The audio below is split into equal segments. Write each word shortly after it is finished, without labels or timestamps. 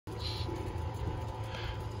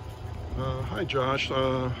Hi, Josh.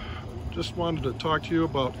 Just wanted to talk to you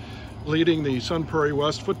about leading the Prairie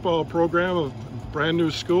West football program, a brand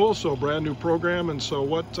new school, so brand new program. And so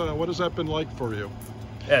what has that been like for you?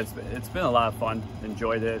 Yeah, it's been a lot of fun.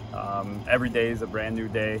 Enjoyed it. Every day is a brand new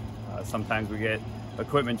day. Sometimes we get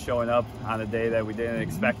equipment showing up on a day that we didn't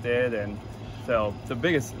expect it, and so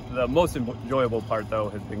the most enjoyable part though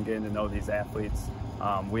has been getting to know these athletes.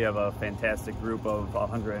 We have a fantastic group of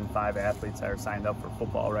 105 athletes that are signed up for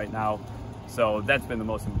football right now. So that's been the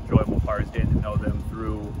most enjoyable part, is getting to know them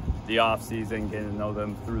through the off season, getting to know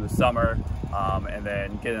them through the summer, and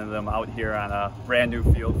then getting them out here on a brand new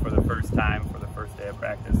field for the first time, for the first day of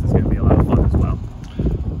practice is going to be a lot of fun as well.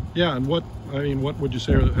 Yeah, and what would you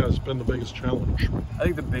say has been the biggest challenge? I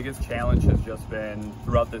think the biggest challenge has just been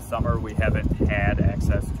throughout this summer we haven't had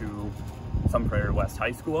access to Prairie West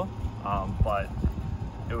High School, but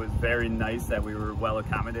it was very nice that we were well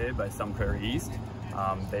accommodated by Prairie East.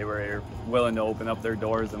 They were willing to open up their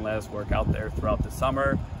doors and let us work out there throughout the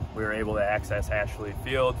summer. We were able to access Ashley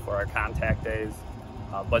Field for our contact days,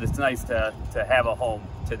 but it's nice to have a home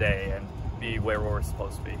today and be where we're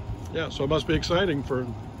supposed to be. Yeah, so it must be exciting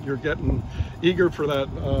you're getting eager for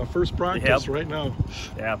that first practice. Yep. Right now.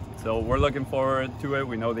 Yeah, so we're looking forward to it.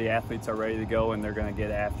 We know the athletes are ready to go and they're going to get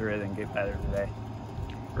after it and get better today.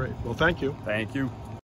 Great. Well, thank you. Thank you.